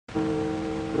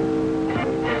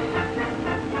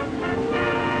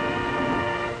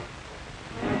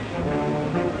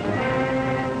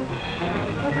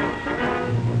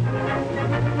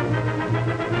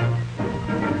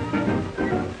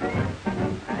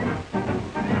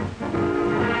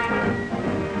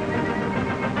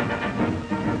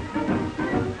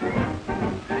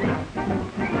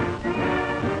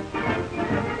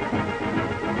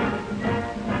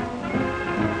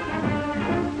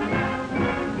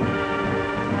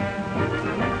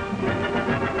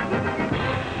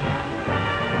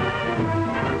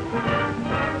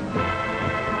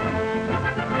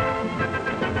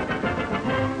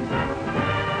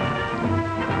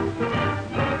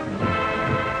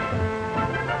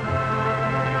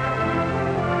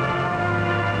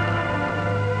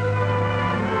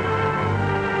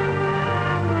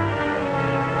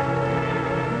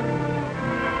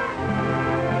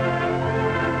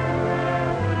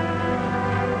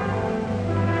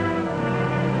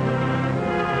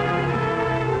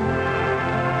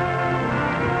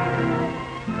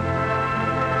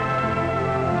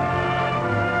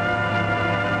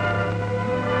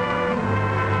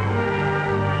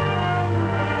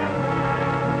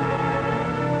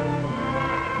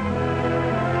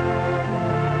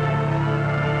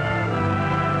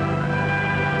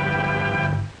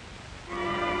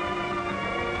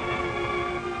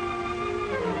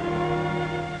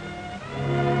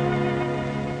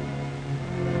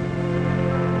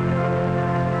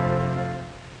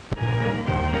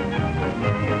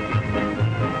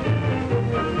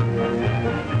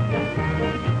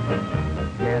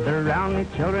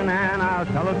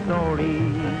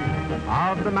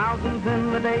of the mountains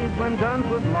in the days when guns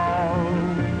was law.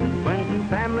 When two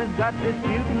families got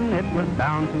disputing, it was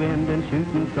bound to end in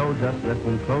shooting. So just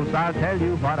listen close, I'll tell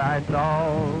you what I saw.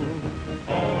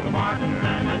 Oh, the Martins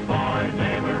and his boys,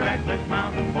 they were reckless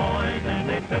mountain boys, and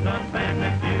they took up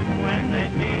family feuding when they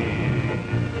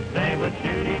meet. They would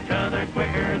shoot each other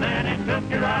quicker than it took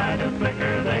your eye to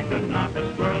flicker. They could knock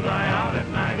a squirrel's eye out at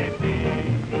 90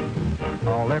 feet.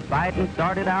 All their fighting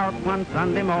started out one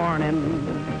Sunday morning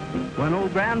when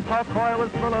old Grandpa Coy was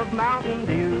full of Mountain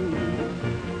Dew.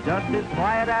 Just as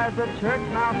quiet as a church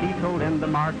mouse, he told in the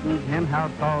Martins hen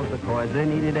house calls the Coys they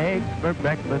needed eggs for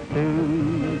breakfast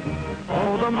too.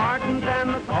 Oh, the Martins and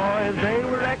the Coys, they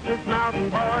were reckless mountain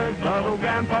boys, but old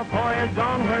Grandpa Coy is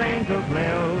gone where angels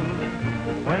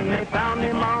live. When they found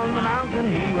him on the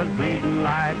mountain, he was bleeding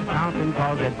like a fountain,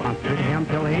 cause it punctured him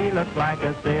till he looked like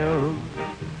a sieve.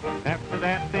 After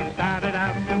that, they started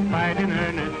out to fight in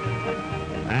earnest,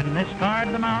 and they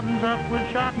scarred the mountains up with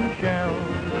shot and shell.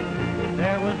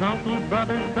 There was uncles,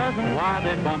 brothers, cousins, why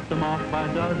they bumped them off by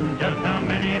dozens. Just how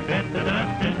many bit the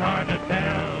dust is hard to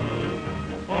tell.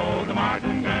 Oh, the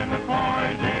Martins and the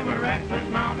Coys, they were reckless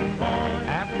mountain boys.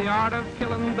 At the art of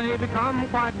killing, they become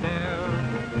quite dare.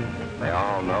 They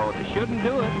all know they shouldn't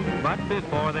do it, but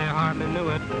before they hardly knew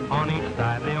it, on each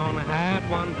side they only had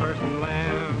one person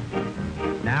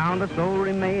left. Now the sole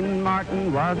remaining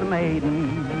Martin was a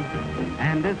maiden,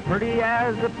 and as pretty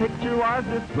as the picture was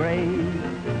disgraced,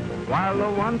 while the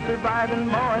one surviving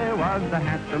boy was the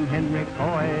handsome Henry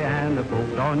Coy, and the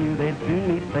folks all knew they'd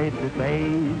soon meet face to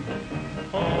face.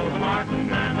 Oh, the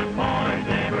Martins and the Coys,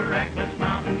 they were reckless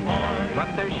mountain boys.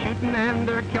 But their shooting and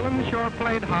their killing sure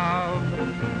played hob,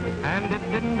 and it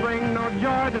didn't bring no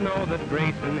joy to know that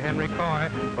Grace and Henry Coy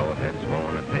both had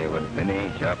sworn that they would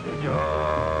finish up the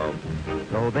job.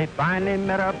 So they finally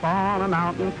met up on a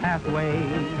mountain pathway,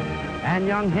 and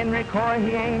young Henry Coy,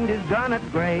 he aimed his gun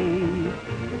at Grace.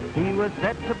 He was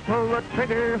set to pull the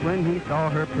trigger when he saw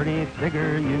her pretty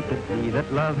figure. You could see that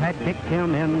love had kicked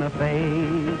him in the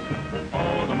face.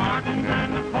 Oh, the Martins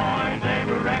and the Coys, they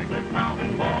were reckless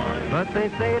mountain boys. But they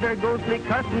say their ghostly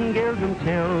cussing gives them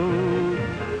chills,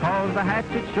 cause the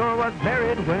hatchet sure was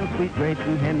buried when sweet Grace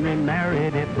and Henry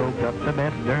married. It broke up the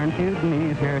best darn feud in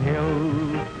these here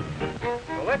hills.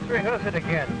 Well, let's rehearse it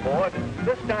again, Ford.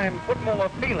 This time, put more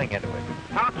feeling into it.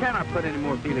 How can I put any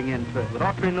more feeling into it with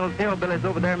Autry and those hillbillies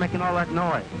over there making all that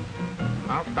noise?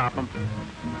 I'll stop them.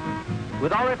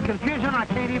 With all this confusion, I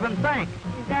can't even think.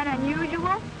 Is that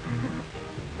unusual?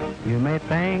 You may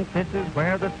think this is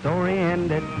where the story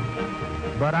ended,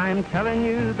 but I'm telling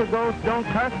you the ghosts don't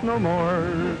cuss no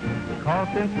more. Cause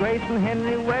since Grace and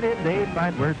Henry wedded, they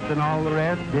fight worse than all the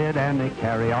rest did, and they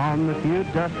carry on the feud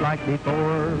just like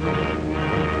before.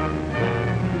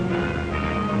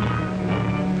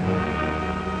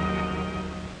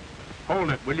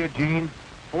 Hold it, will you, Gene?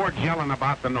 Ford's yelling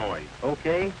about the noise.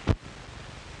 Okay.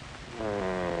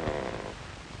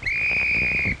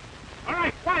 All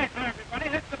right, quiet now, everybody.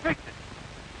 Let's fix it.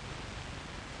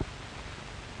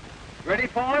 Ready,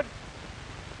 Ford?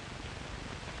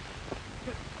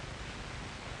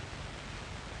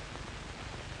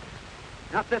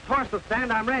 Now, if this horse will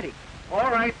stand, I'm ready. All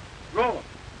right, roll him.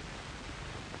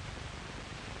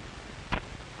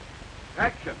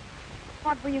 Action.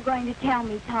 What were you going to tell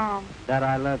me, Tom? That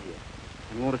I love you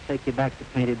and want to take you back to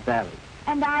Painted Valley.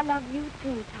 And I love you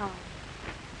too, Tom.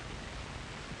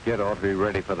 Get Autry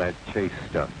ready for that chase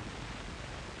stuff.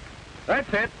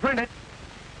 That's it. Print it.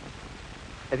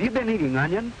 Have you been eating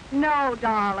onions? No,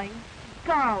 darling.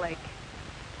 Garlic.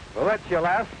 Well, that's your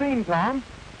last scene, Tom.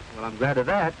 Well, I'm glad of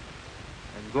that.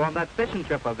 And go on that fishing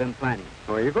trip I've been planning.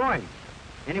 Where are you going?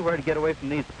 Anywhere to get away from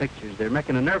these pictures. They're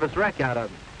making a nervous wreck out of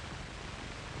me.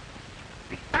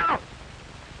 Ow!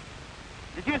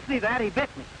 Did you see that? He bit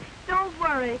me. Don't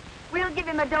worry. We'll give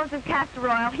him a dose of castor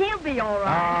oil. He'll be all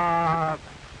right.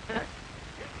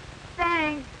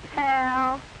 Thanks,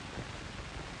 pal.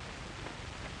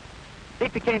 See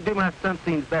if you can't do my stunt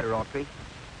scenes better, Autry.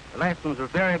 The last ones were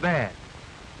very bad.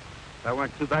 If I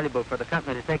weren't too valuable for the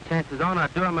company to take chances on,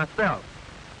 I'd do them myself.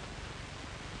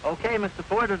 Okay, Mr.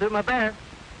 Ford, I'll do my best.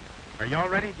 Are y'all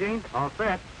ready, Gene? All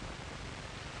set.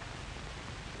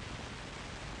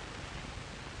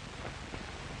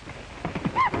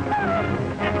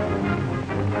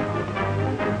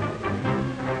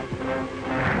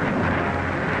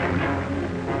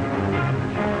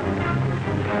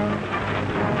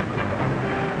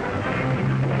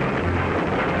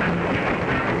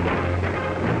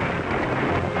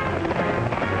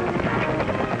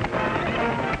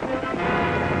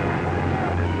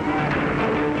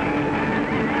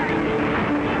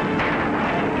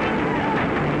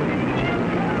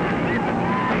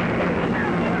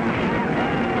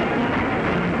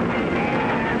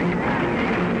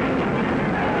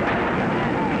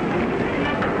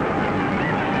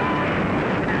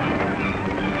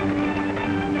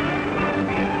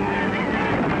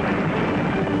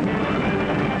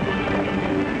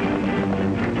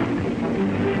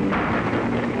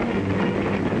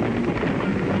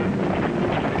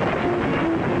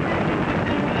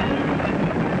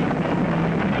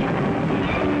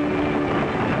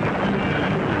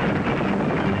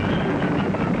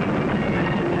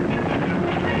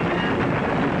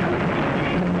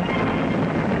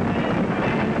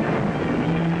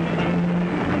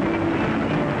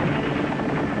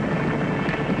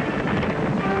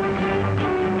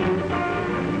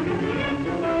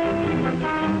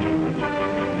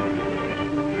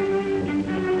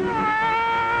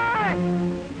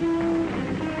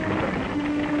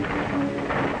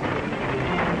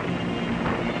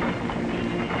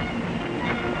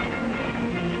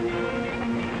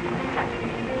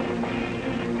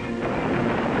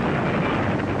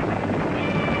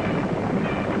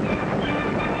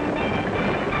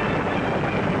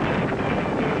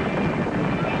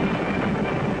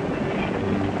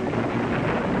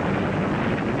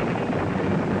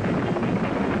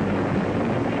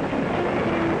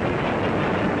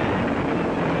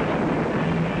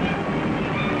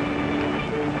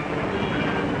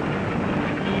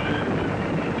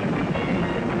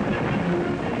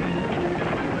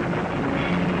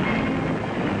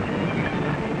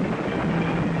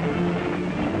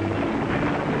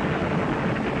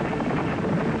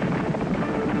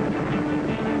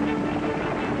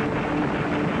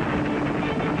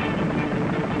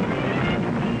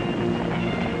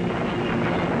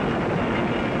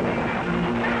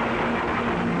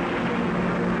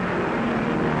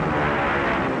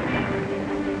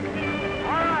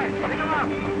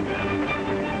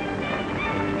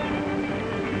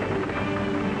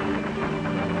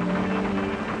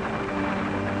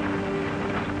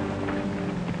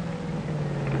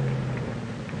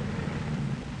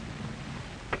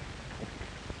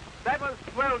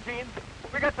 Gene.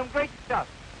 We got some great stuff.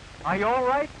 Are you all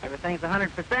right? Everything's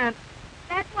 100%.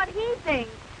 That's what he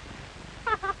thinks.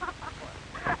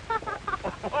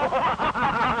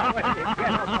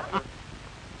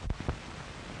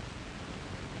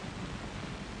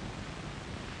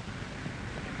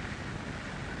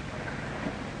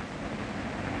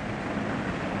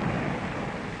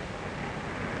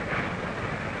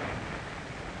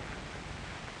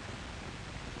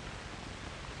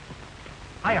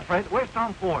 Hiya, Fred. Where's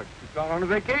Tom Ford? He's gone on a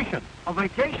vacation. A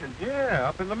vacation? Yeah,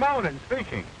 up in the mountains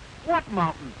fishing. What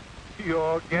mountains?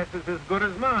 Your guess is as good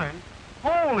as mine.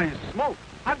 Holy smoke.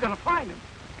 I've got to find him.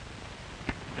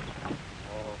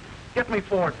 Get me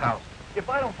Ford's house. If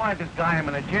I don't find this guy, I'm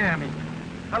in a jam.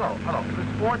 Hello. Is this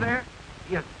Ford there?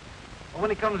 Yes. Well,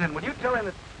 when he comes in, will you tell him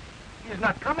that he's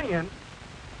not coming in?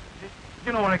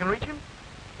 You know where I can reach him?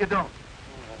 You don't.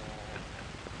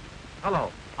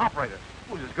 Hello. Operator.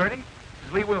 Who's this, Gertie? This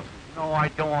is Lee Wilson. No, I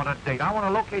don't want a date. I want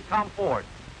to locate Tom Ford.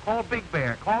 Call Big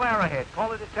Bear. Call Arrowhead. Call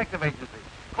the detective agency.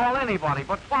 Call anybody,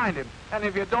 but find him. And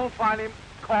if you don't find him,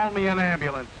 call me an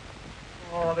ambulance.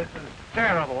 Oh, this is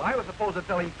terrible. I was supposed to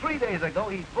tell him 3 days ago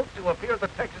he's booked to appear at the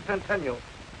Texas Centennial.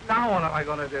 Now what am I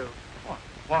going to do? What?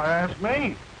 Why, ask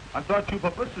me. I thought you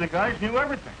publicity guys knew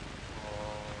everything.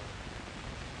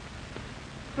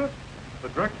 Oh. The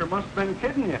director must have been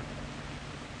kidding you.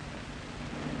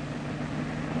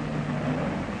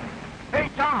 Hey,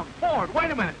 Tom, Ford,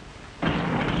 wait a minute.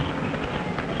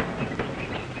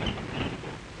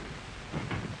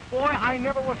 Boy, I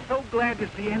never was so glad to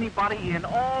see anybody in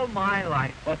all my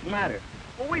life. What's the matter?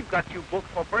 Well, we've got you booked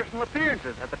for personal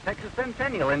appearances at the Texas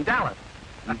Centennial in Dallas.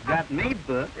 You've got me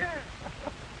booked. Yeah.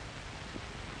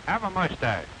 Have a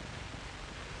mustache.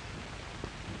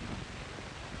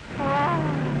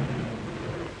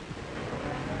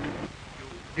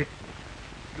 You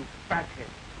fathead.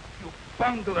 You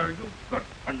bungler. You good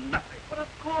for nothing. But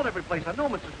I've called every place I know,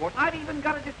 Mr. Swartz. I've even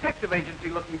got a detective agency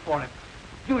looking for him.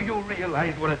 Do you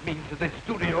realize what it means to this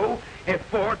studio if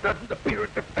Ford doesn't appear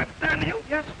at the Centennial?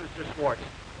 Yes, Mr. Swartz.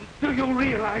 Do you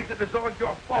realize it is all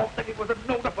your fault that he wasn't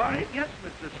notified? Yes,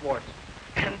 Mr. Swartz.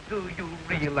 And do you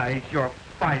realize you're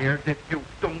fired if you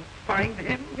don't find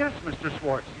him? Yes, Mr.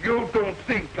 Swartz. You don't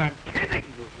think I'm kidding,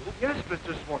 do you? Yes,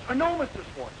 Mr. Swartz. No, Mr.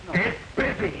 Swartz. No. Get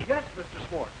busy. Yes, Mr.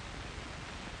 Swartz.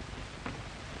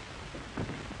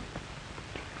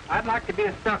 I'd like to be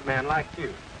a stuntman like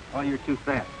you. Oh, you're too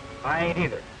fat. I ain't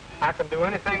either. I can do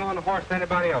anything on the horse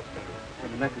anybody else can do.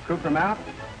 Would you like to cook them out?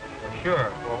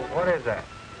 Sure. Well, what is that?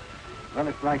 Well,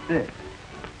 it's like this.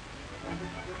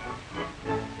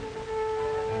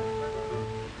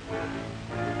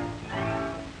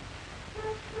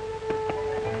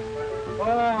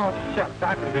 Oh, shucks,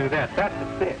 I can do that. That's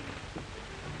a fit.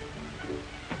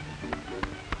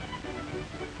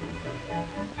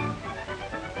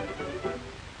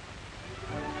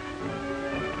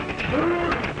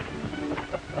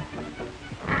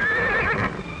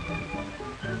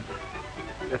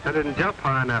 Guess I didn't jump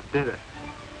high enough, did I?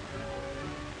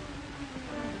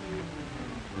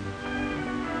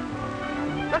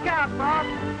 Look out, Bob.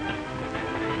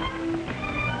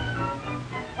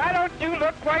 Why don't you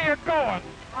look where you're going?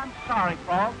 I'm sorry,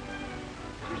 Frog.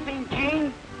 You seen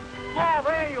Gene? Oh,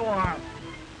 there you are.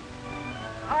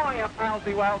 How are you,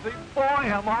 Palsy Walsy? Boy,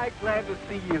 am I glad to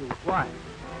see you. Why?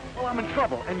 Well, I'm in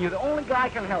trouble, and you're the only guy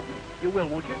who can help me. You will,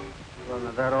 won't you? Well,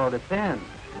 now, that all depends.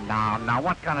 Now,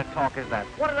 what kind of talk is that?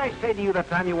 What did I say to you that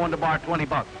time you wanted to borrow 20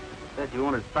 bucks? Said you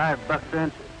wanted $5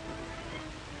 cents.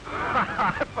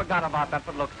 I forgot about that,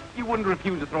 but look, you wouldn't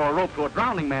refuse to throw a rope to a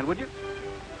drowning man, would you?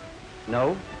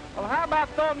 No. Well, how about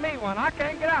throwing me one? I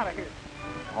can't get out of here.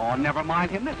 Oh, never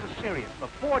mind him. This is serious. Look,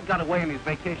 Ford got away on his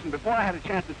vacation before I had a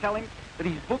chance to tell him that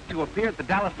he's booked to appear at the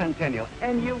Dallas Centennial,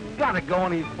 and you've got to go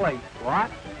in his place.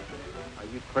 What? Are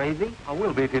you crazy? I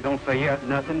will be if you don't say yes.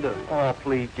 Nothing doing. Oh,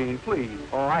 please, Gene, please.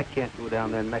 Oh, I can't go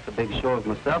down there and make a big show of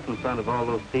myself in front of all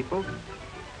those people.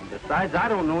 And besides, I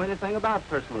don't know anything about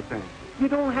personal things. You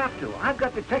don't have to. I've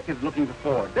got detectives looking for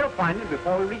Ford. They'll find him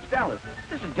before we reach Dallas.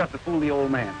 This is just to fool the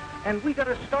old man. And we got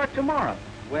to start tomorrow.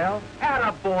 Well,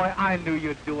 attaboy, I knew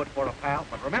you'd do it for a pal.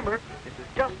 But remember, this is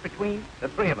just between the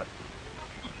three of us.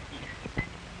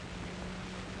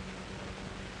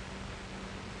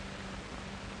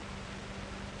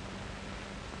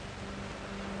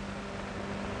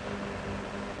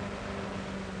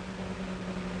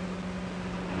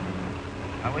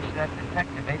 I wish that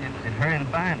detective agent would hurry and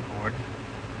find Ford.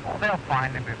 Oh, they'll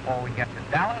find him before we get to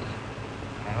Dallas.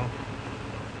 Well,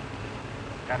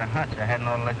 got a hunch I hadn't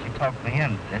ought to let you talk me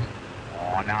into this.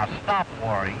 Oh, now stop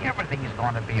worrying. Everything's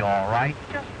going to be all right.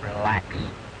 Just relax.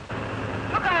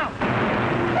 Look out!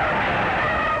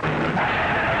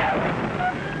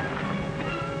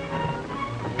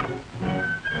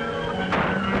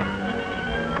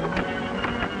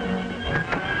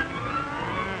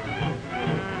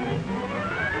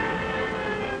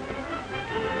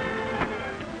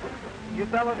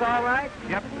 fellas all right?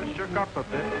 Yep, just shook up a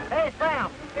bit. Hey, Sam,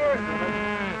 here.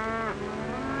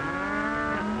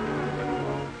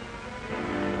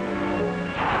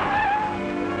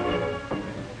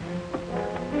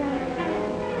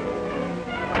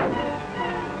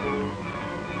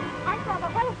 I saw the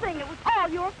whole thing. It was all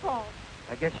your fault.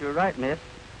 I guess you're right, miss.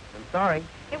 I'm sorry.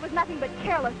 It was nothing but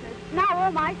carelessness. Now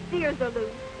all my steers are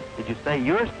loose. Did you say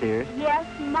your steers? Yes,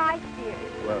 my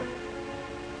steers. Well,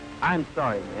 I'm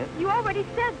sorry, miss. You already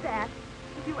said that.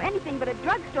 If you were anything but a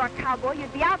drugstore cowboy,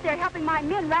 you'd be out there helping my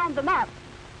men round them up.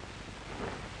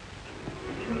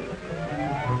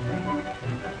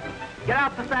 Get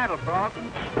out the saddle, Frog.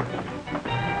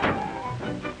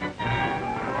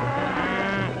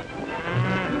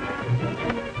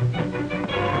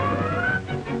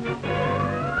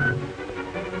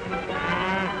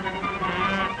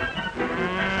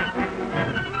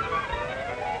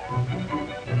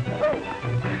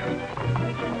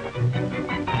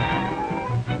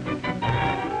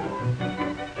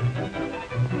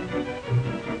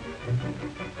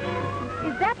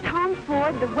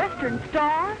 The Western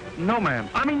Star? No, ma'am.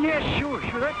 I mean, yes, sure,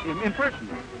 that's him, in person.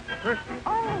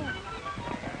 Oh.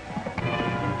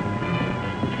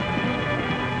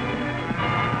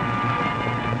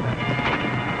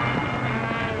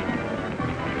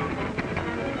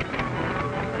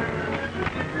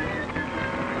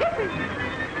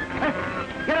 Hey,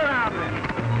 get around there.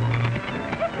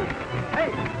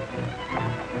 Hey.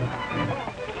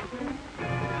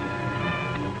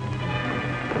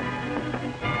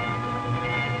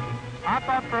 I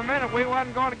thought for a minute we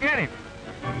wasn't going to get him.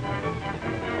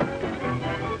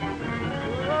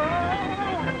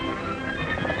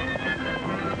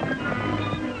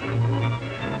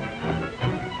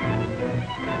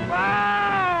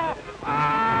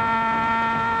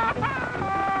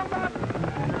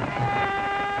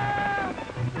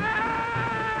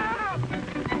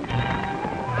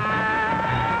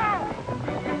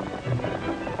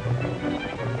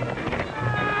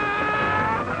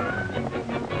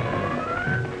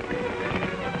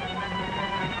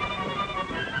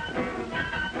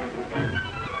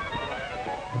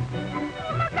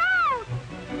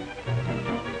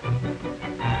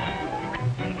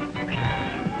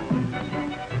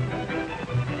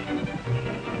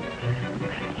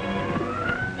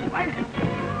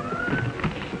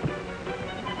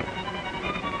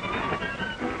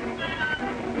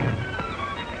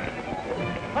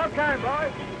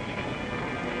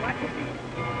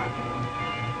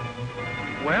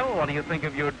 Well, what do you think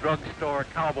of your drugstore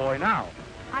cowboy now?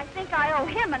 I think I owe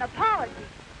him an apology.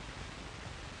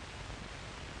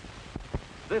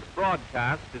 This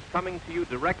broadcast is coming to you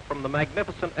direct from the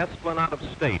magnificent Esplanade of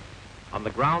State on the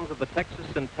grounds of the Texas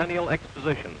Centennial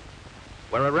Exposition,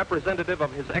 where a representative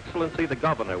of His Excellency the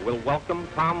Governor will welcome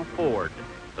Tom Ford,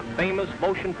 the famous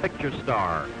motion picture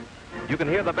star. You can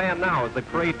hear the band now as they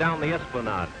parade down the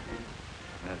Esplanade.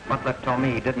 Butler told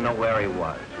me he didn't know where he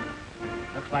was.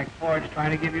 Looks like Ford's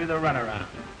trying to give you the runaround.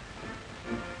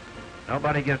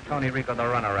 Nobody gives Tony Rico the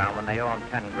runaround when they owe him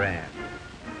 10 grand.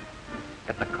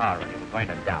 Get the car ready. We're going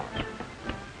to Dallas.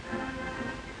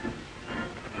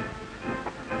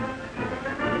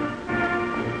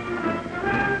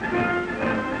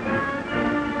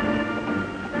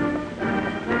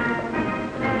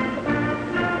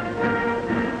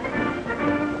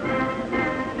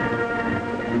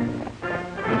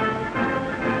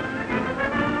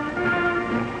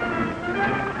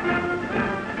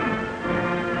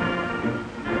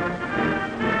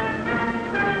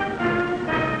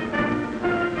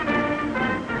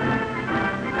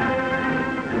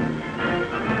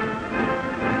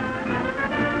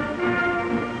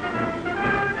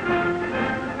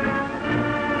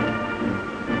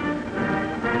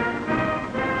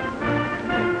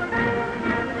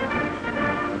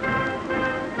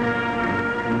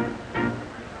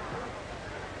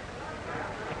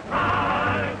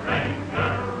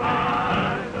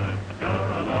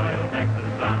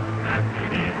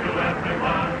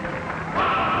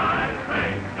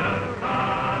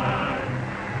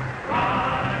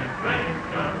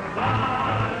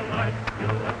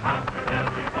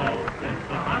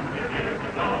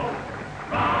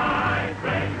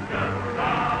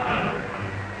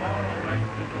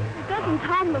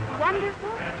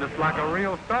 Just like a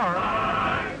real star.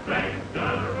 Ride,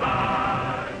 Ranger,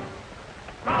 ride.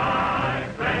 Ride,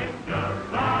 Ranger,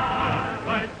 ride.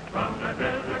 Right from the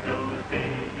river to the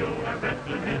sea, you have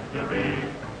written history.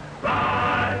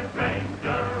 Ride,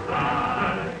 Ranger,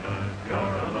 ride. You're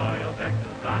a loyal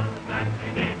Texas son, and we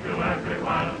need you,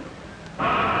 everyone.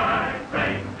 Ride,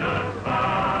 Ranger,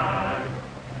 ride.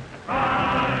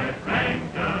 Ride,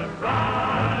 Ranger,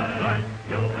 ride.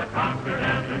 You have conquered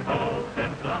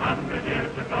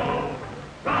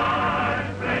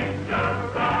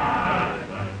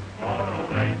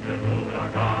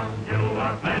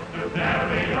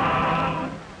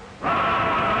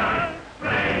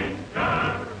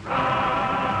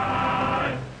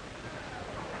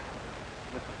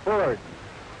Ford,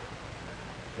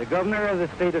 the governor of the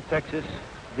state of Texas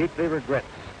deeply regrets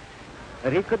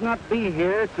that he could not be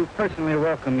here to personally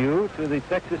welcome you to the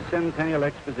Texas Centennial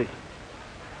Exposition.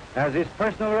 As his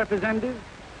personal representative,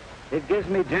 it gives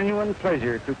me genuine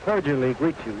pleasure to cordially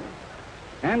greet you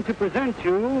and to present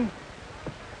you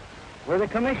with a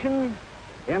commission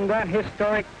in that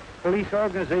historic police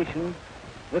organization,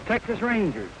 the Texas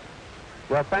Rangers.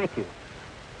 Well, thank you.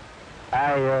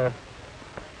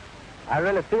 I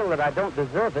really feel that I don't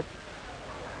deserve it,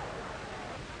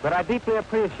 but I deeply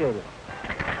appreciate it.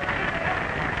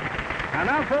 And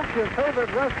now, folks, your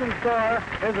favorite Western star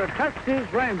is a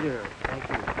Texas Ranger. Thank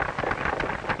you.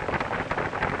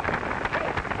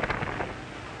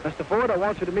 Mr. Ford, I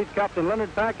want you to meet Captain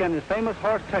Leonard Pack and his famous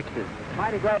horse, Texas.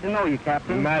 Mighty glad to know you,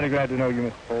 Captain. Mighty glad to know you,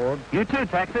 Mr. Ford. You too,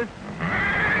 Texas.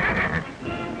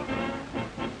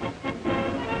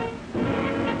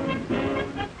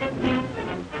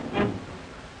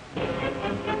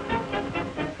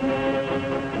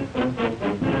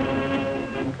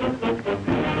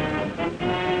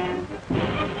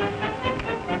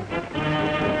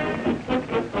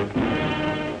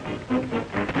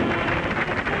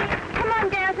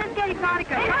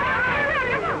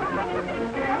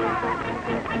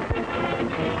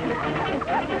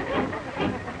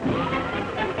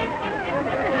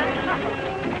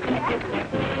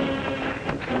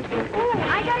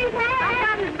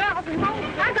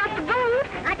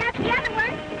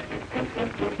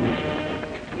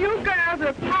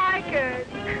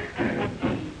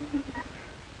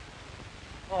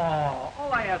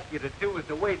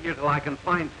 I can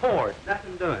find Ford.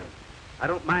 Nothing doing. I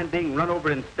don't mind being run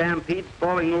over in stampedes,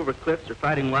 falling over cliffs, or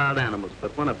fighting wild animals,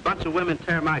 but when a bunch of women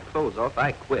tear my clothes off,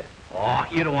 I quit. Oh,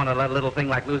 you don't want to let a little thing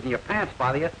like losing your pants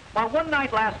bother you. Well, one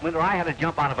night last winter, I had to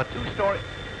jump out of a two-story...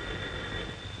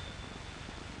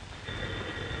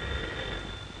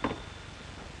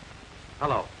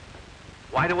 Hello.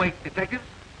 Wide awake, detectives?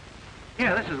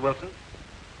 Yeah, this is Wilson.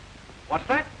 What's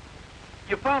that?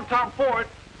 You found Tom Ford.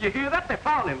 You hear that? They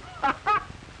found him.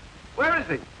 Where is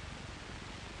he?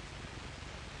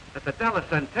 At the Dallas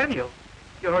Centennial.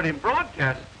 You heard him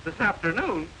broadcast this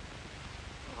afternoon.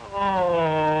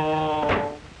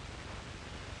 Oh.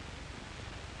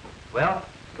 Well,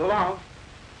 so long.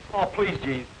 Oh, please,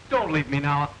 Gene, don't leave me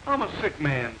now. I'm a sick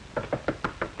man. Did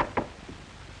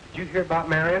you hear about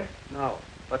Marion? No.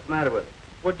 What's the matter with her?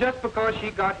 Well, just because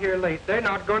she got here late, they're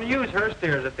not going to use her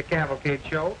steers at the cavalcade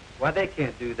show. Why, they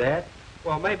can't do that.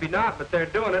 Well, maybe not, but they're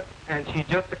doing it, and she's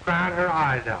just crying her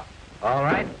eyes out. All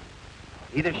right.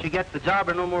 Either she gets the job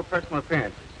or no more personal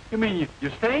appearances. You mean you're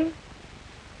staying?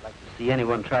 I'd like to see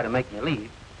anyone try to make me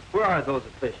leave. Where are those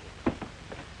officials?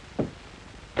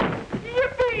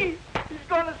 Yippee! He's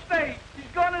gonna stay.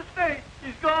 He's gonna stay.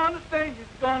 He's gonna stay.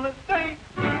 He's gonna stay.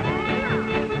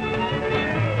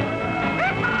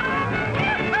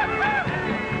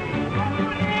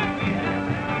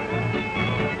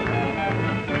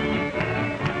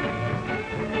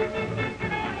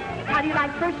 How do you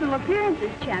like personal appearances,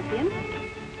 champion?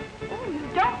 Oh, you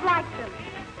don't like them.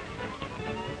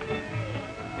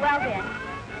 Well then,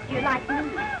 do you like me?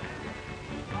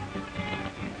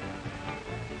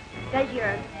 Does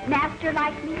your master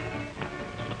like me?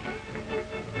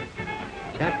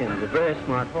 Champion is a very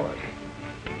smart horse.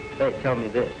 Say, tell me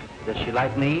this. Does she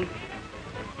like me?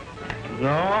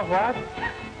 No, what?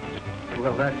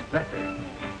 Well, that's better.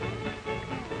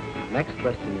 Next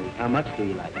question is, how much do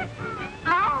you like me?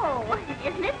 Oh,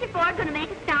 is Mr. Ford going to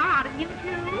make a star out of you,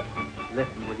 too?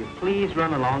 Listen, will you please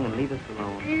run along and leave us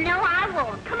alone? No, I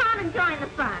won't. Come on and join the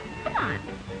fun. Come on.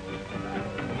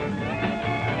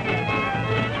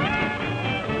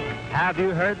 Have you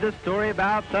heard the story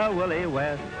about the Woolly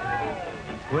West?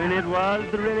 When it was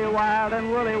the really wild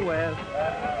and woolly West.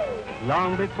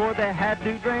 Long before they had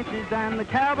new drenches and the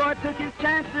cowboy took his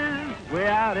chances, way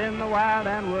out in the wild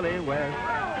and woolly West.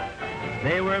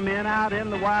 They were men out in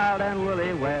the wild and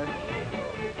woolly West.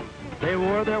 They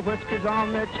wore their whiskers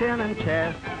on their chin and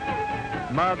chest.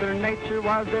 Mother Nature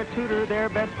was their tutor, their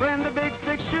best friend, the big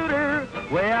six-shooter,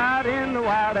 way out in the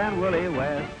wild and woolly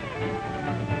West.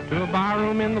 To a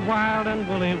barroom in the wild and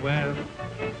woolly West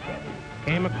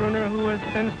came a crooner who has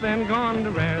since then gone to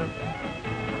rest.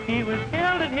 He was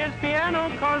killed at his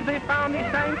piano 'cause they found he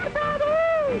sang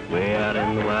way out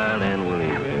in the wild and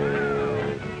woolly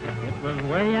West. It was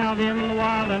way out in the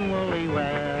wild and woolly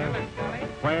West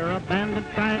where a bandit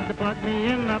tried to plug me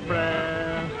in the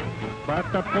breast.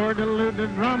 But the poor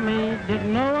deluded rummy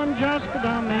didn't know I'm just a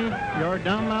dummy. You're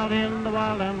dumb out in the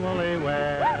wild and woolly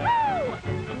West.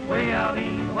 Way out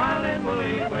in the wild and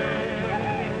woolly West.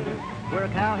 Where a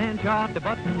cowhand jawed the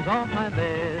buttons off my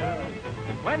vest.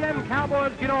 When them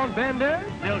cowboys get on benders,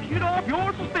 they'll shoot off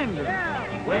your suspenders.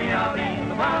 Yeah. Way out in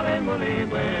the wild and woolly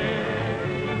way.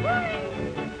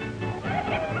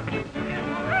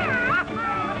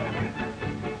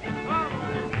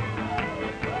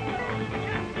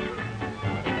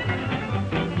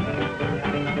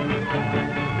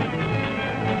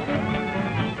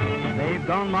 They've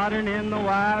gone modern in the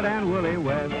wild and woolly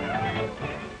West.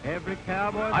 Every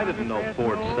cowboy... I didn't know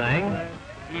Ford sang.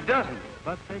 He doesn't.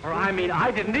 Or, I mean,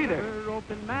 I didn't either.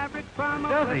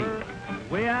 Does he?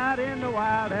 Way out in the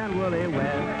wild and woolly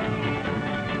West.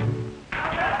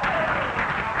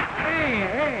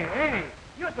 Hey,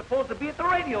 you're supposed to be at the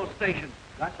radio station.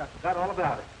 Gosh, I forgot all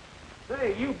about it.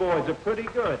 Say, you boys are pretty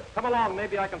good. Come along,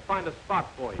 maybe I can find a spot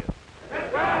for you.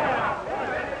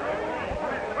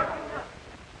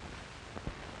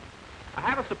 I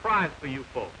have a surprise for you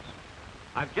folks.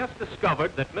 I've just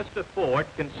discovered that Mr. Ford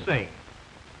can sing.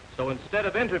 So instead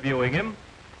of interviewing him,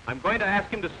 I'm going to ask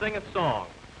him to sing a song.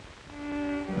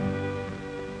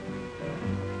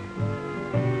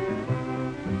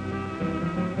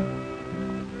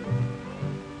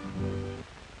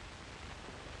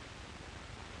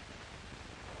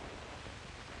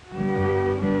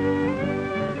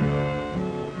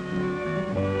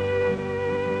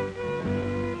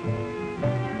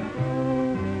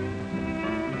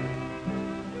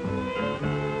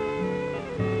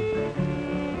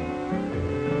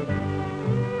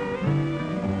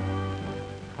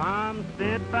 Come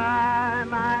sit by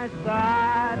my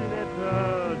side,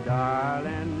 little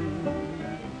darling.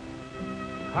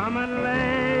 Come and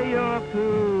lay your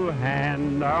cool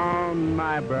hand on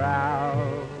my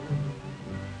brow.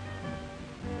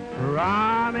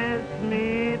 Promise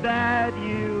me that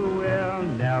you will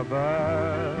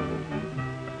never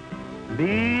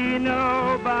be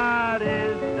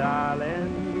nobody's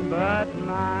darling but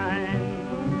mine.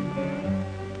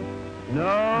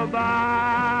 Nobody's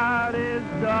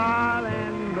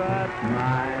darling but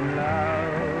mine,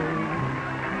 love.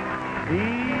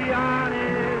 Be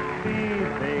honest, be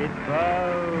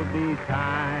faithful, be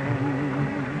kind.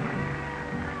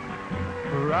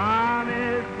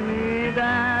 Promise me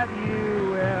that you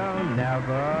will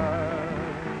never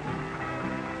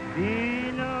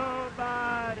be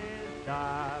nobody's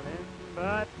darling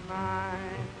but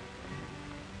mine.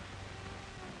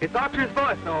 It's Autry's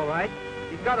voice, all right.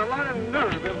 He's got a lot of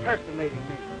nerve impersonating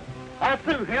me. I'll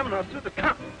sue him and I'll sue the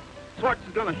company. Swartz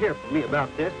is going to hear from me about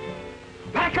this.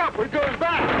 Pack up, we're going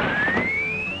back.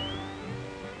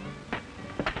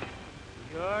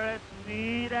 You're as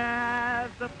sweet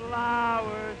as the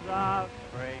flowers of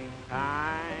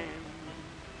springtime,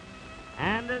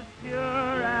 and as pure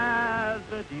as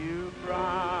the dew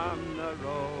from the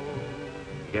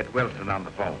rose. Get Wilson on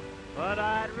the phone. But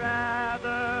I'd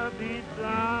rather be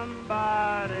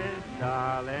somebody's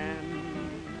darling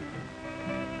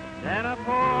than a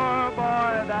poor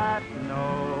boy that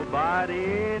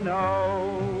nobody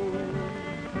knows.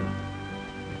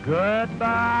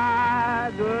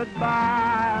 Goodbye,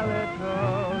 goodbye,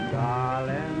 little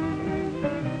darling,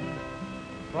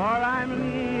 for I'm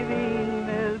leaving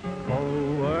this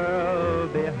whole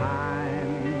world behind.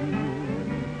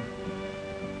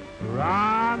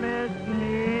 Promise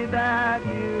me that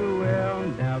you will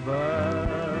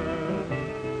never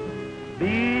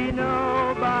be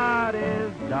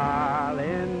nobody's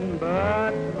darling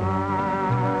but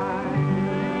mine.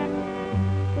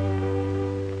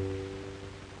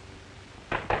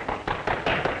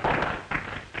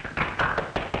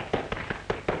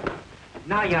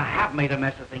 Now you have made a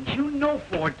mess of things. You know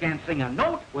Ford can't sing a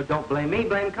note. Well, don't blame me,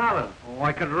 blame Collins. Oh,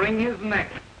 I could wring his neck.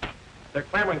 They're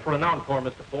clamoring for an encore,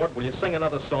 Mr. Ford. Will you sing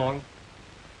another song?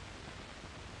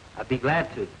 I'd be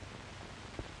glad to.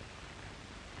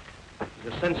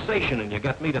 It's a sensation, and you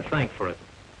got me to thank for it.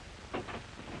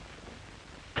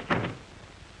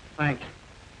 Thanks.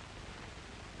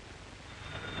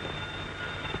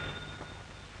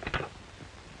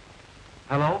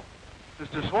 Hello?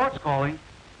 Mr. Swartz calling.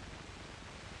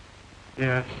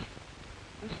 Yes.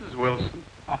 This is Wilson.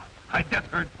 Oh, I just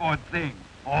heard Ford sing.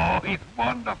 Oh, he's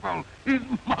wonderful. He's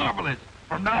marvelous.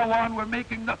 From now on, we're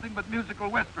making nothing but musical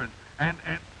westerns. And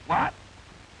what?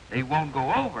 They won't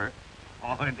go over.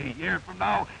 Oh, in a year from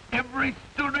now, every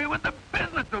studio in the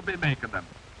business will be making them.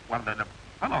 Well, then,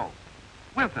 hello.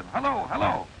 Wilson,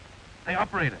 hello. Hey,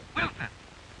 operator. Wilson.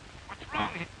 What's wrong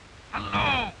here?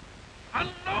 Hello.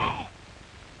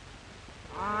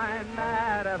 I'm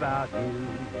mad about you.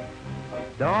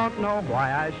 Don't know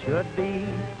why I should be.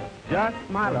 Just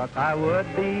my luck, I would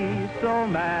be so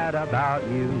mad about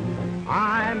you.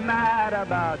 I'm mad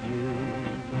about you.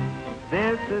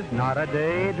 This is not a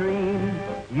daydream.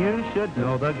 You should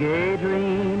know the gay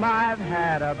dream I've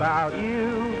had about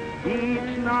you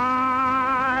each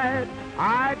night.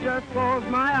 I just close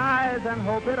my eyes and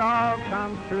hope it all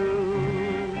comes true.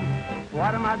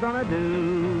 What am I gonna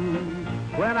do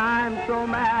when I'm so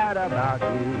mad about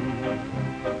you?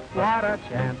 What a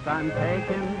chance I'm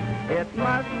taking. It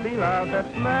must be love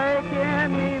that's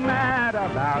making me mad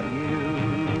about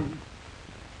you.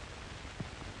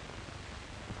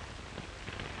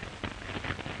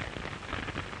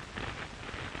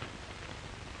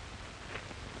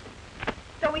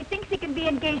 So he thinks he can be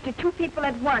engaged to two people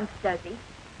at once, does he?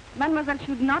 Mademoiselle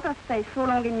should not have stayed so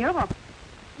long in Europe.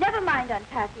 Never mind, Aunt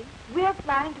Patty. We're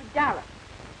flying to Dallas.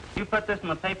 You put this in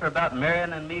the paper about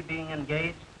Marion and me being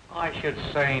engaged? I should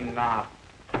say not.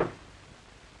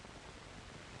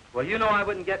 Well, you know I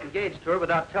wouldn't get engaged to her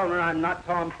without telling her I'm not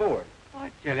Tom Ford.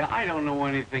 I tell you, I don't know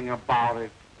anything about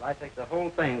it. Well, I think the whole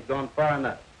thing's gone far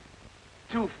enough.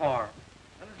 Too far.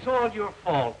 And it's all your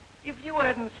fault. If you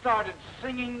hadn't started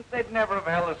singing, they'd never have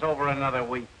held us over another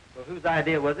week. So whose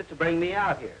idea was it to bring me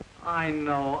out here? I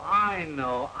know. I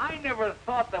never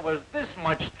thought there was this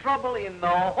much trouble in the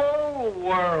whole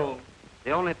world. The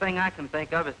only thing I can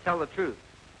think of is tell the truth.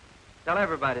 Tell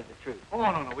everybody the truth. Oh,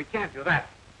 no, we can't do that.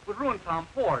 It would ruin Tom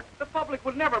Ford. The public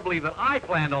would never believe that I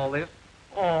planned all this.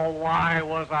 Oh, why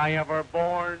was I ever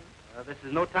born? This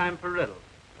is no time for riddles.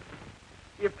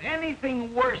 If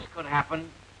anything worse could happen,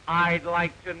 I'd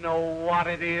like to know what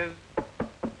it is.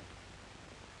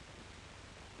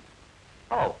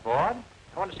 Oh, Ford,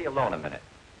 I want to see you alone a minute.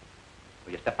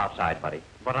 Will you step outside, buddy?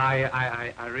 But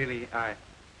I really.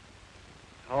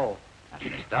 Oh, that's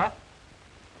the stuff.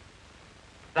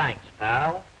 Thanks,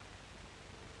 pal.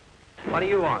 What do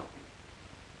you want?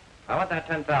 I want that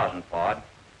 10,000, Ford.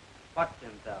 What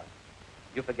 10,000?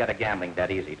 You forget a gambling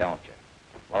that easy, don't you?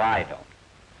 Well, I don't.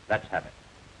 Let's have it.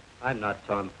 I'm not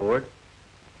Tom Ford.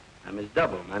 I'm his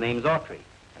double. My name's Autry.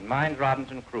 And mine's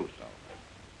Robinson Crusoe.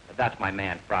 But that's my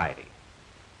man, Friday.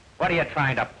 What are you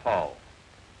trying to pull?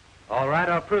 All right,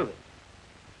 I'll prove it.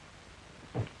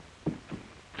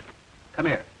 Come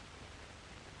here.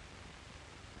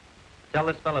 Tell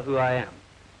this fellow who I am.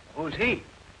 Who's he?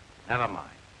 Never mind.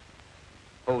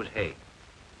 Who's he?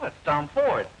 Well, it's Tom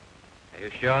Ford. Are you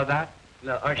sure of that?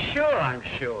 No, sure, I'm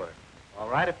sure. All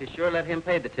right, if you're sure, let him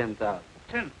pay the 10,000.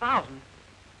 10,000?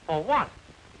 For what?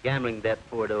 The gambling debt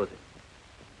Ford owes him.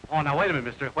 Oh, now, wait a minute,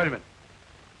 mister. Wait a minute.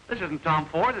 This isn't Tom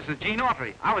Ford. This is Gene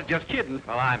Autry. I was just kidding.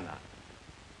 Well, I'm not.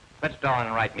 Let's Dawn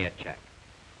and write me a check.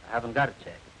 I haven't got a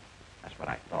check. That's what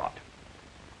I thought.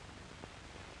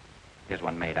 Here's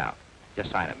one made out. Just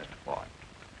sign it, Mr. Ford.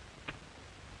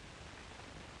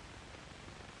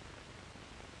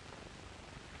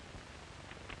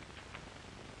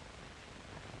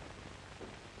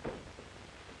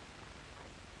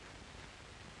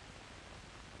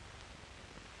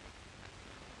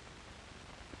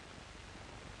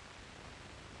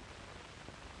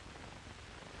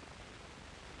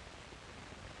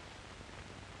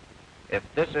 If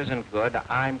this isn't good,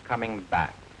 I'm coming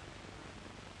back.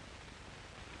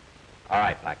 All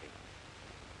right, Blackie.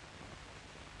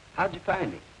 How'd you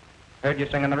find me? Heard you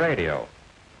sing on the radio.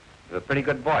 You have a pretty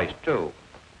good voice, too.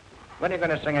 When are you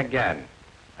going to sing again?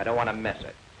 I don't want to miss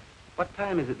it. What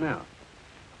time is it now?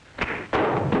 Stop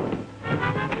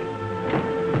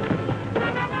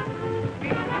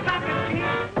it, Gene.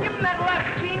 Give him that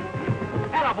left, Gene.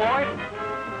 Hello, boy.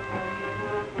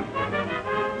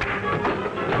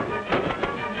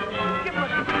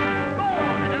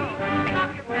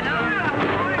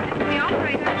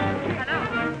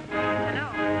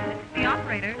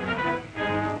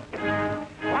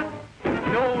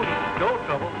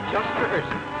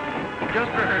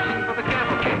 Just rehearsing for the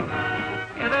cavalcade.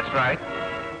 Yeah, that's right.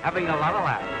 Having a lot of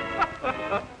laughs.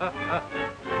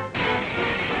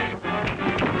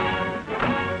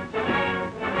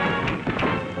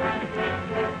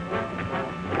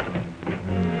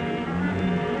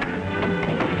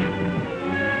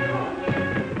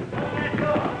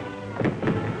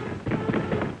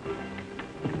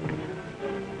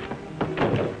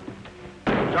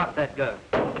 Drop that gun.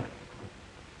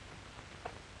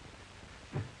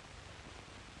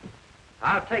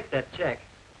 I'll take that check.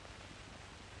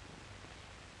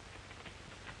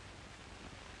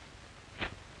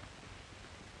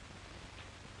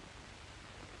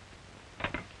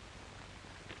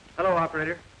 Hello,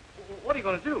 operator. What are you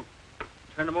going to do?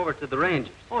 Turn them over to the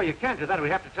Rangers. Oh, you can't do that. We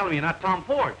have to tell him you're not Tom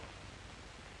Ford.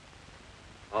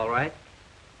 All right.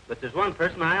 But there's one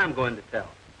person I am going to tell.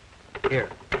 Here.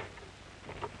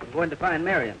 I'm going to find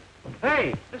Marion.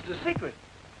 Hey, this is a secret.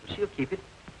 She'll keep it.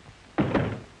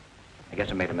 I guess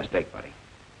I made a mistake, buddy.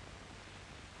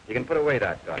 You can put away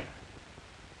that gun.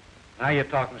 Now you're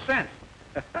talking sense.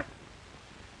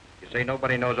 You say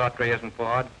nobody knows Autry isn't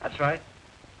Ford? That's right.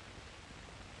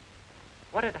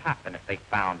 What'd happen if they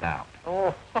found out?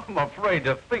 Oh, I'm afraid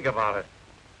to think about it.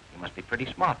 You must be pretty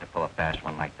smart to pull a fast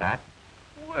one like that.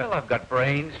 Well, I've got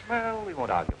brains. Well, we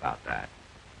won't argue about that.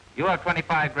 You have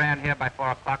 25 grand here by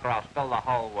 4 o'clock or I'll spill the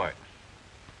whole works.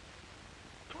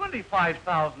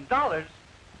 $25,000?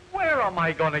 Where am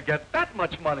I going to get that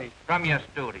much money? From your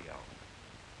studio.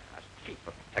 That's cheap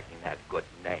for protecting that good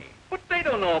name. But they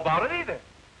don't know about it either.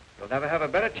 You'll never have a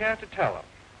better chance to tell them.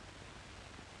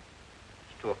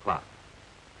 It's 2 o'clock.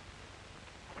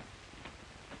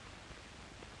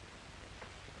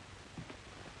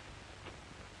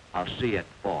 I'll see you at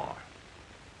 4.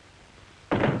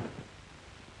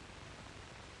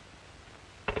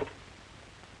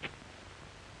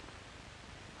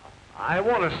 I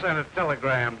want to send a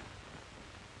telegram.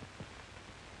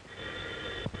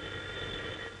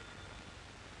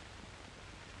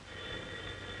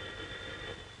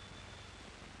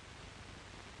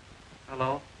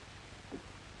 Hello?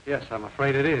 Yes, I'm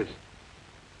afraid it is.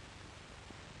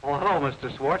 Oh, hello,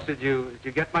 Mr. Swartz. Did you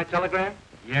get my telegram?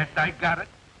 Yes, I got it.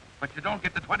 But you don't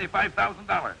get the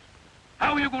 $25,000.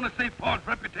 How are you going to save Ford's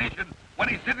reputation when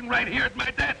he's sitting right here at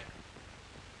my desk?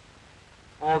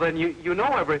 Oh, then you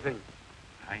know everything.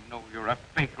 I know you're a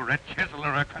faker, a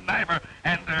chiseler, a conniver,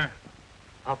 and,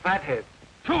 A fathead.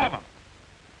 2 of them.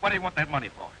 What do you want that money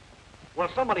for? Well,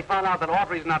 somebody found out that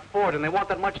Autry's not Ford, and they want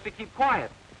that much to keep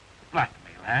quiet.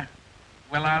 Blackmail, huh?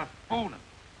 Well, I'll fool him.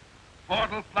 Ford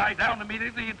will fly down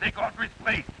immediately and take Autry's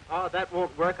place. Oh, that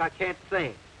won't work. I can't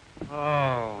say.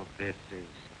 Oh, this is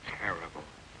terrible.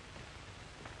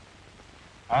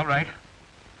 All right.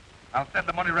 I'll send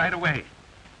the money right away.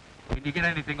 Can you get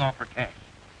anything off for cash?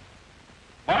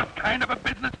 What kind of a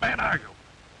businessman are you?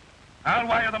 I'll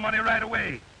wire the money right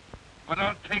away, but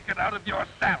I'll take it out of your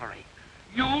salary.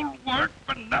 You'll work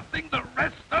for nothing the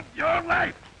rest of your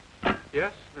life.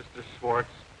 Yes, Mr. Swartz.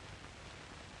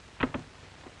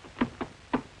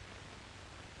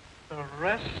 The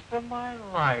rest of my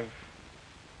life.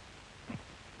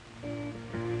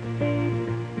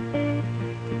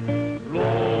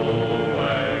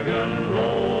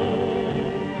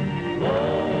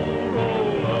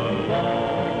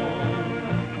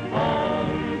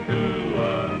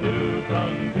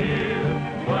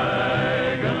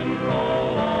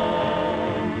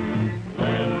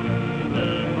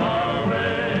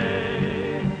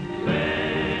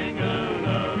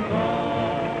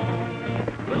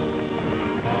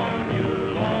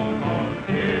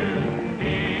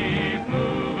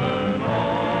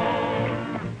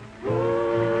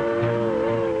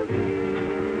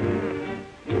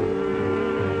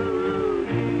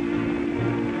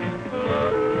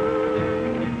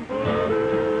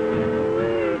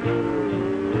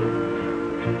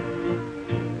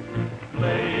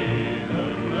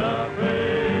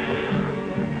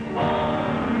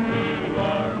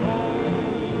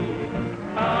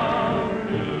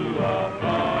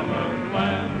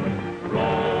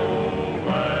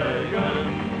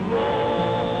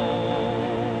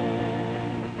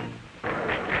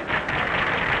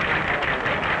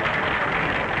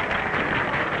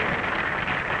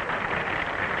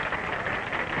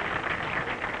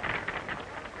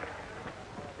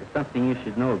 Something you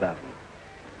should know about me.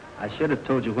 I should have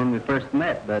told you when we first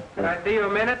met, but... Can I see you a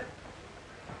minute?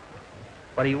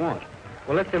 What do you want?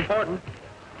 Well, it's important.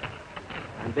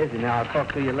 I'm busy now. I'll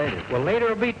talk to you later. Well, later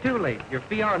will be too late. Your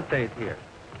fiancée's here.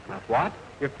 What?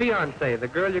 Your fiancée, the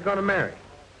girl you're going to marry.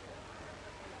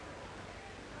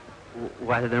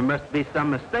 Why, there must be some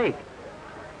mistake.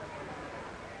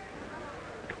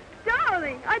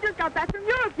 Darling, I just got back from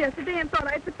Europe yesterday and thought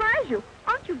I'd surprise you.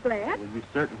 Aren't you glad? Well, you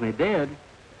certainly did.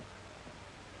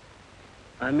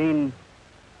 I mean,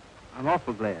 I'm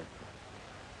awful glad.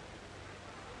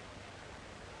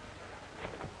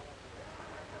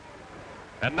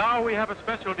 And now we have a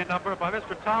specialty number by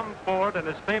Mr. Tom Ford and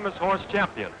his famous horse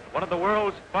Champion, one of the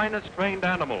world's finest trained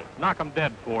animals. Knock 'em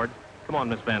dead, Ford. Come on,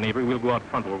 Miss Van Avery. We'll go out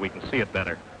front where we can see it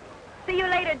better. See you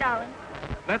later, darling.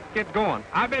 Let's get going.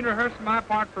 I've been rehearsing my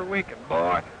part for a week, and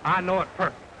boy, I know it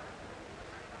perfect.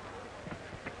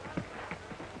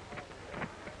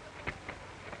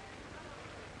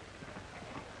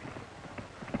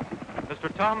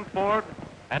 Mr. Tom Ford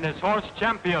and his horse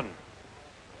Champion.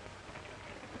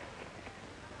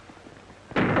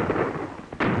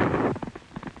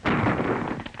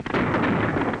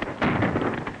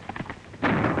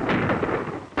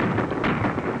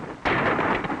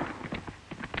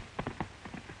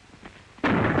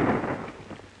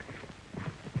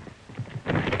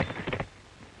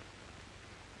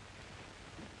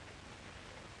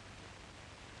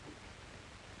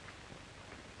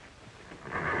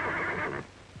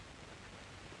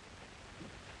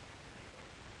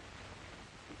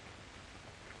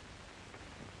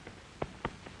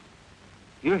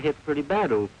 You're hit pretty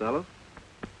bad, old fellow.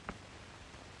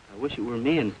 I wish it were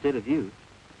me instead of you.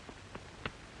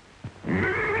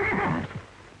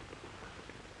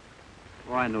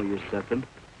 Oh, I know you're suffering.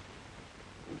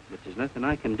 But there's nothing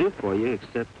I can do for you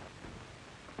except...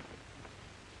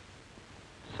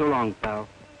 So long, pal.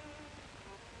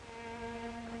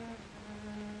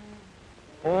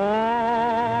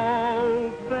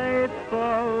 Oh,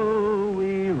 faithful,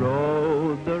 we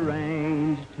rode the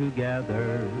range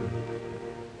together.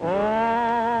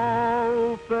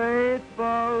 Oh,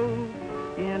 faithful,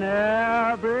 in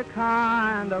every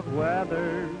kind of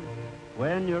weather.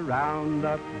 When your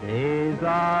roundup days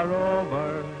are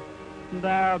over,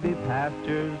 there'll be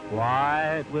pastures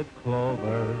white with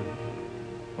clover.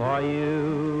 For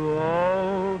you,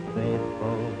 oh,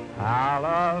 faithful pal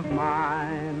of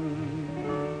mine.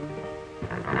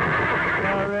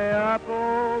 Hurry up,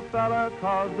 old fella,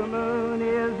 'cause the moon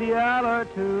is yellow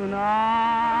tonight.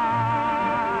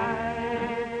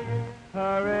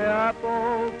 Hurry up,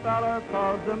 old fella,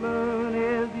 'cause the moon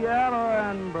is yellow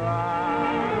and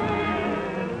bright.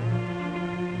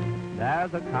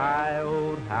 There's a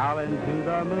coyote howling to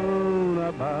the moon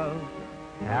above.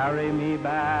 Carry me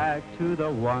back to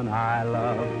the one I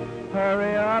love.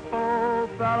 Hurry up, old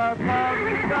fella, 'cause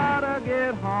we gotta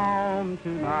get home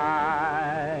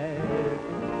tonight.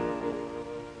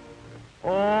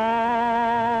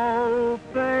 Oh,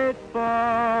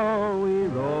 faithful, we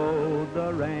rode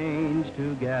the range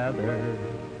together.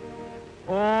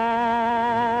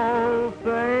 Oh,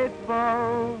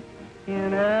 faithful,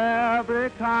 in every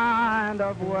kind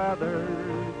of weather.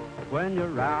 When your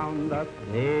roundup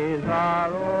days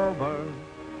are over,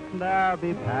 there'll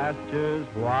be pastures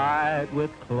white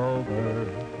with clover.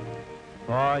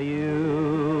 For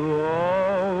you,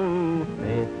 oh,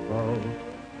 faithful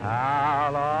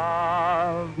pal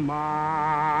of mine.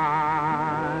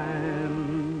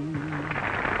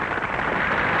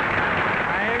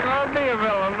 I ain't gonna be a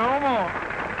villain no more.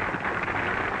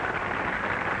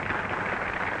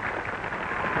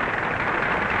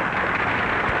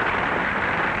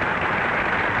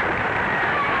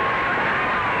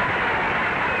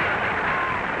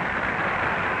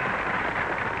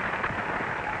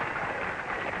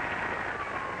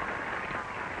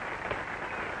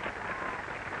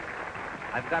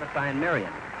 I've got to find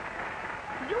Marion.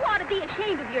 You ought to be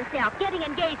ashamed of yourself, getting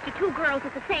engaged to two girls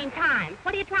at the same time.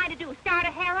 What are you trying to do, start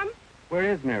a harem? Where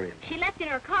is Marion? She left in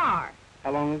her car.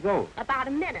 How long ago? About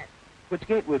a minute. Which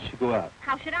gate will she go out?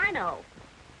 How should I know?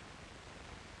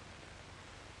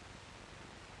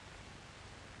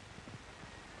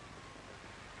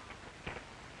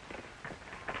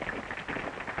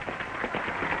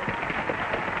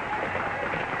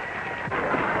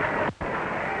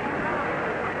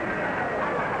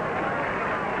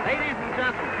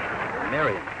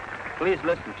 Marion, please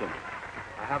listen to me.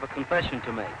 I have a confession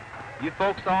to make. You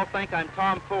folks all think I'm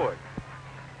Tom Ford,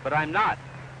 but I'm not.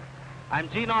 I'm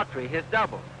Gene Autry, his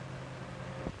double.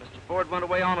 Mr. Ford went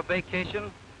away on a vacation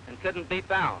and couldn't be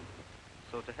found.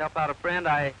 So to help out a friend,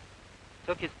 I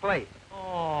took his place.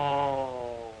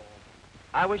 Oh.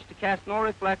 I wish to cast no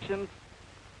reflections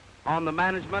on the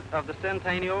management of the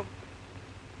Centennial,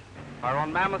 or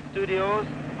on Mammoth Studios,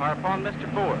 or upon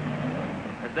Mr. Ford,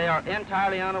 as they are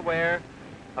entirely unaware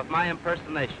of my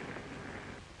impersonation.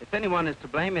 If anyone is to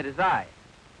blame, it is I.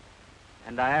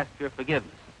 And I ask your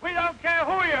forgiveness. We don't care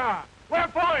who you are. We're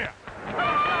for you.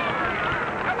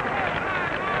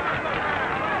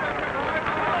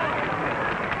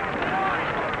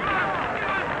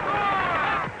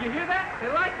 You hear that? They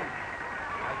like him.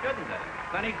 Why shouldn't they?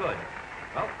 Plenty good.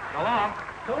 Well, so long.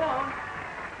 So long.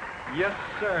 Yes,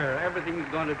 sir. Everything's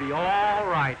going to be all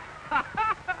right.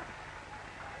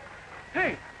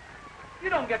 Hey, you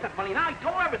don't get that money now. I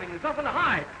told everything. There's nothing to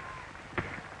hide.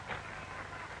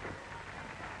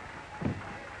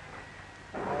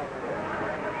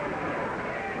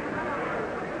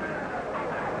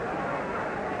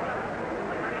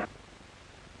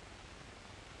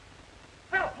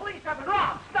 Help, police, I've been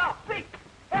robbed. Stop, thief.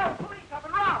 Help, police, I've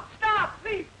been robbed. Stop,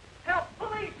 thief. Help,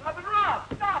 police, I've been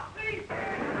robbed. Stop, thief.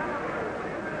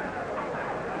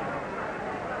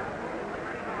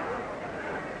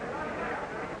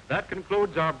 That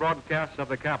concludes our broadcast of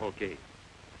the cavalcade.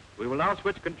 We will now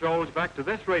switch controls back to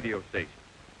this radio station.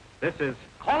 This is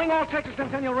Calling all Texas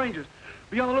Centennial Rangers.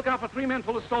 Be on the lookout for 3 men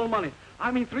full of stolen money.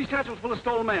 I mean 3 satchels full of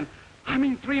stolen men. I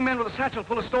mean 3 men with a satchel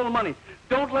full of stolen money.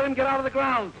 Don't let him get out of the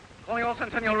ground. Calling all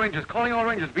Centennial Rangers. Calling all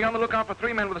Rangers. Be on the lookout for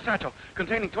 3 men with a satchel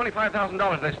containing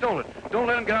 $25,000. They stole it. Don't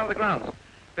let him get out of the grounds.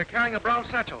 They're carrying a brown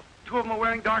satchel. 2 of them are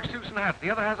wearing dark suits and hats. The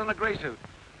other has on a gray suit.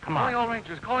 Come on. Calling all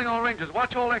Rangers. Calling all Rangers.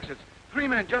 Watch all exits. 3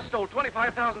 men just stole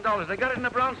 $25,000. They got it in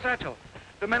a brown satchel.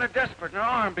 The men are desperate and are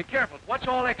armed. Be careful. Watch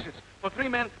all exits for 3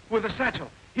 men with a satchel.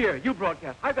 Here, you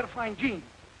broadcast. I've got to find Gene.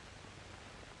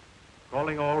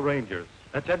 Calling all Rangers.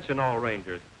 Attention all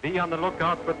Rangers. Be on the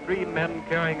lookout for 3 men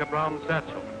carrying a brown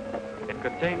satchel. It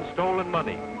contains stolen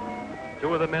money.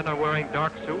 2 of the men are wearing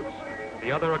dark suits,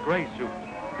 the other a gray suit.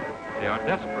 They are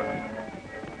desperate.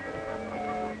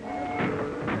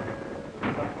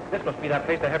 This must be that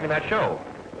place they're having that show.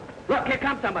 Look, here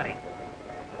comes somebody.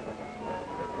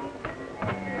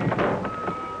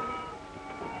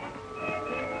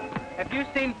 Have you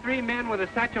seen 3 men with a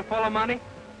satchel full of money?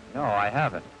 No, I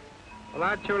haven't. Well,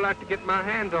 I'd sure like to get my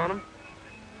hands on them.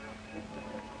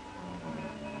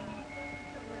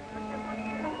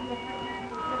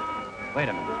 Wait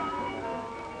a minute.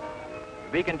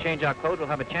 If we can change our clothes, we'll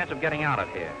have a chance of getting out of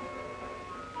here.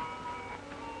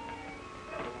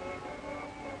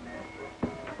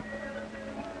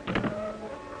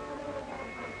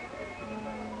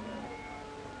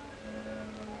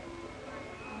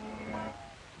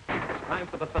 Time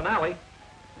for the finale.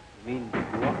 You mean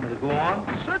you want me to go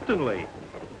on? Certainly.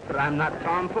 But I'm not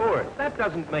Tom Ford. That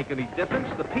doesn't make any difference.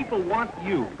 The people want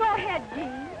you. Go ahead,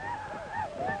 Gene.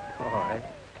 All right.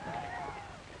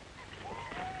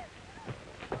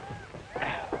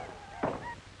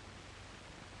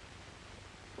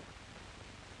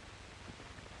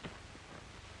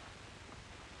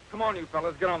 Come on, you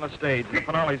fellas. Get on the stage. The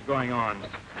finale's going on.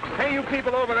 Hey, you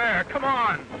people over there. Come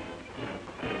on.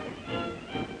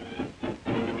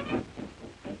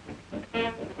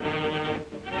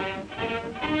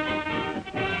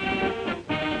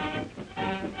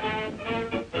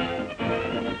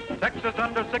 Texas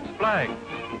under 6 flags.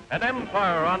 An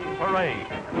empire on parade.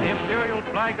 The imperial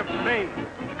flag of Spain.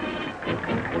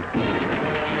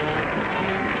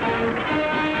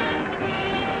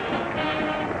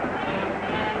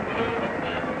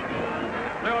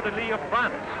 Fleur-de-lis of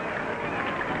France.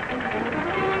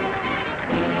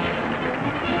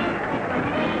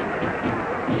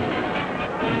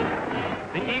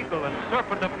 The eagle and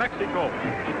serpent of Mexico.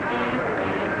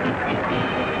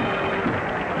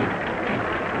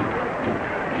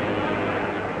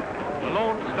 The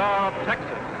Lone Star of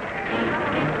Texas.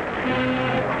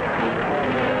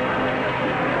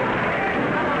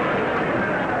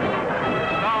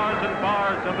 Stars and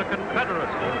bars of the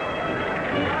Confederacy.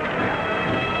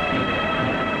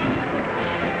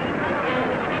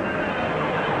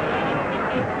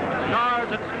 Stars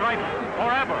and stripes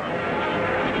forever.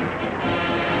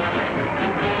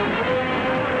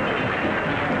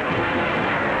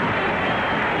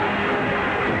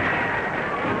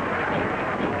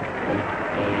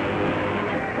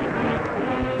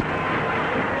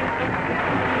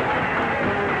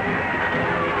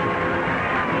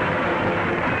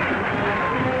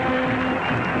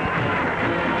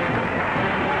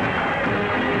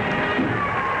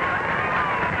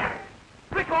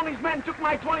 These men took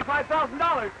my $25,000.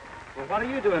 Well, what are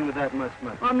you doing with that much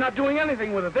money? I'm not doing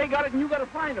anything with it. They got it, and you got to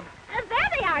find them. There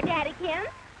they are, Daddykins.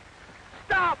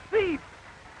 Stop, thief!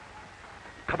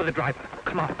 Cover the driver.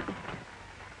 Come on.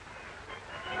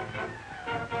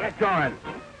 Get going.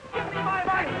 My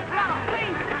money! Stop,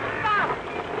 thief! Stop!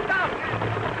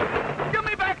 Stop! Give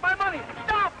me back my money!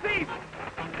 Stop, thief!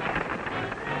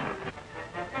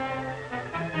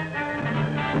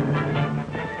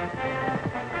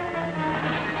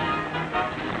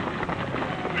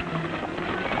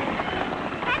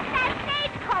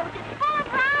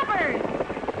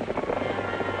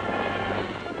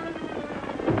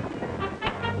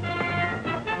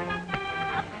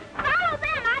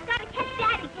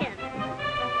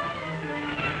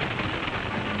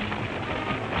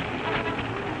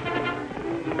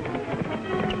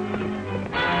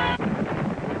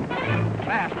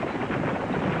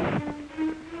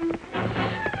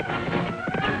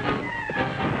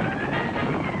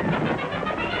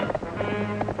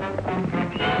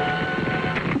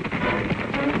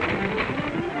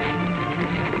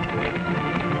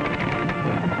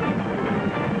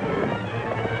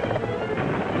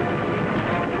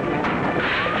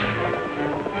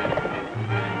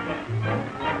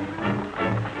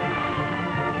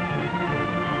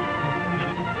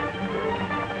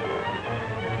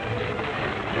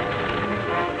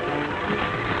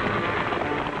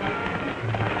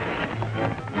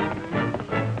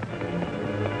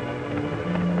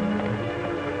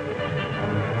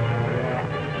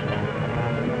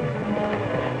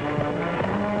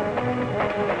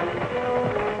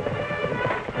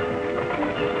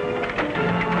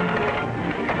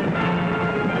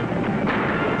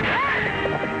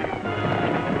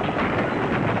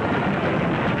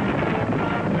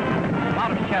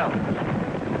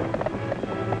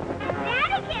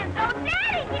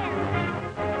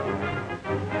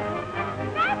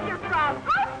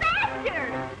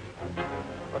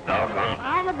 But doggone.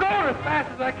 I'm going as fast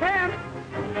as I can.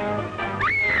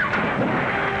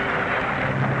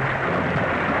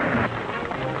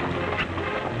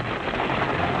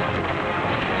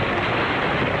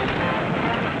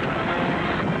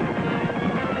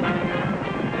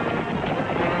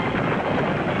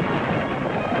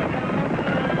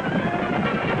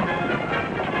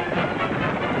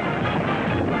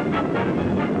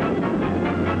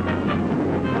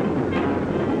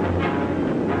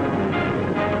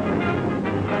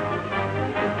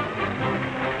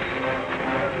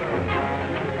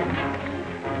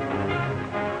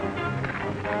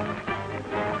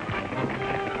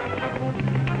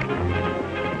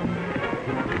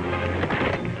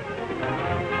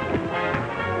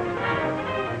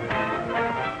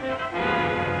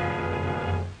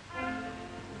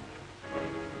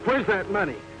 Where's that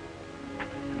money?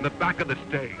 In the back of the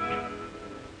stage.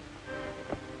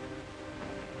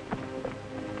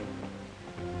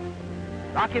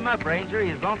 Lock him up, Ranger.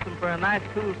 He's lonesome for a nice,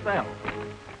 cool spell.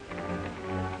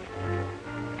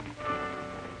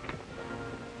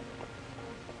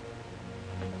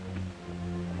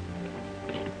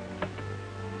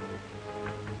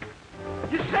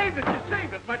 You saved it, you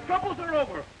saved it. My troubles are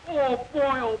over. Oh,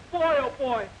 boy, oh, boy, oh,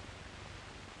 boy.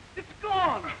 It's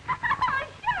gone.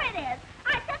 Sure it is.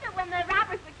 I took it when the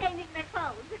robbers were changing their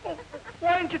clothes. Oh,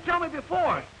 why didn't you tell me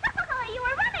before? You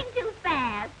were running too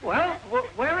fast. Well,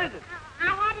 where is it? I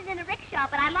had it in a rickshaw,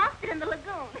 but I lost it in the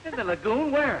lagoon. In the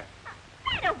lagoon? Where?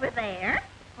 Right over there.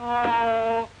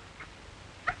 Oh.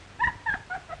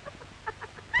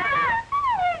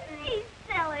 He's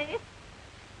silly.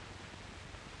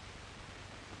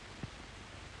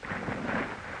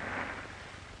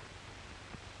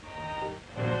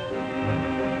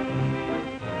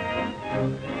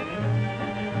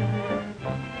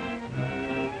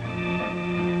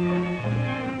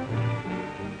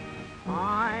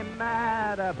 I'm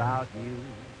mad about you.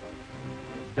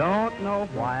 Don't know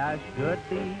why I should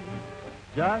be.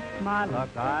 Just my luck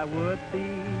I would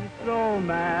be so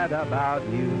mad about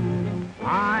you.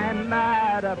 I'm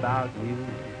mad about you.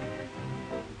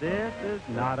 This is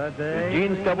not a day.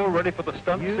 Gene's double ready for the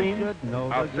stunt you scene? Should know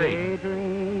I'll the see.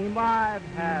 daydream I've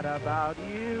had about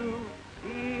you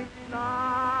each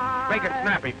night. Make it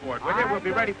snappy, Ford, will you? We'll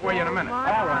be ready for you in a minute.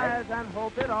 All right. And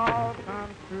hope it all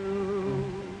comes true.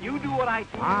 You do what I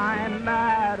tell you. I'm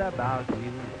mad about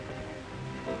you.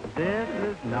 This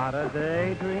is not a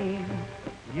daydream.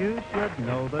 You should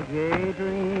know the gay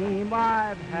dream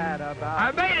I've had about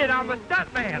I made it. I'm the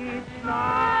stuntman. each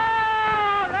night.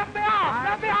 Oh, let me off!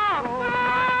 Let me off!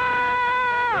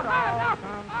 It all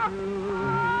comes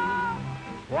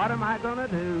true. What am I gonna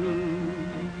do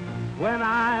when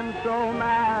I'm so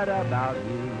mad about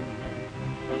you?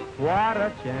 What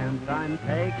a chance I'm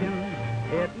taking.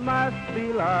 It must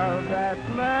be love that's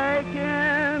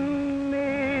making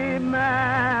me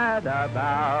mad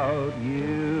about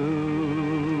you.